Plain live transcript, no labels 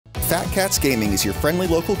Phat Catz Gaming is your friendly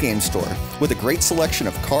local game store with a great selection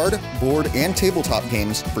of card, board, and tabletop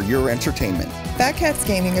games for your entertainment. Phat Catz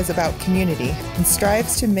Gaming is about community and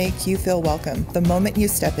strives to make you feel welcome the moment you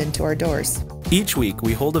step into our doors. Each week,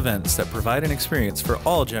 we hold events that provide an experience for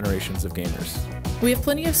all generations of gamers. We have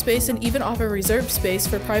plenty of space and even offer reserved space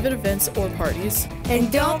for private events or parties. And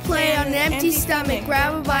don't play on an empty stomach.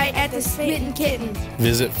 Grab a bite at the Spittin' Kitten.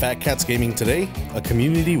 Visit Phat Catz Gaming today, a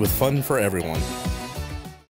community with fun for everyone.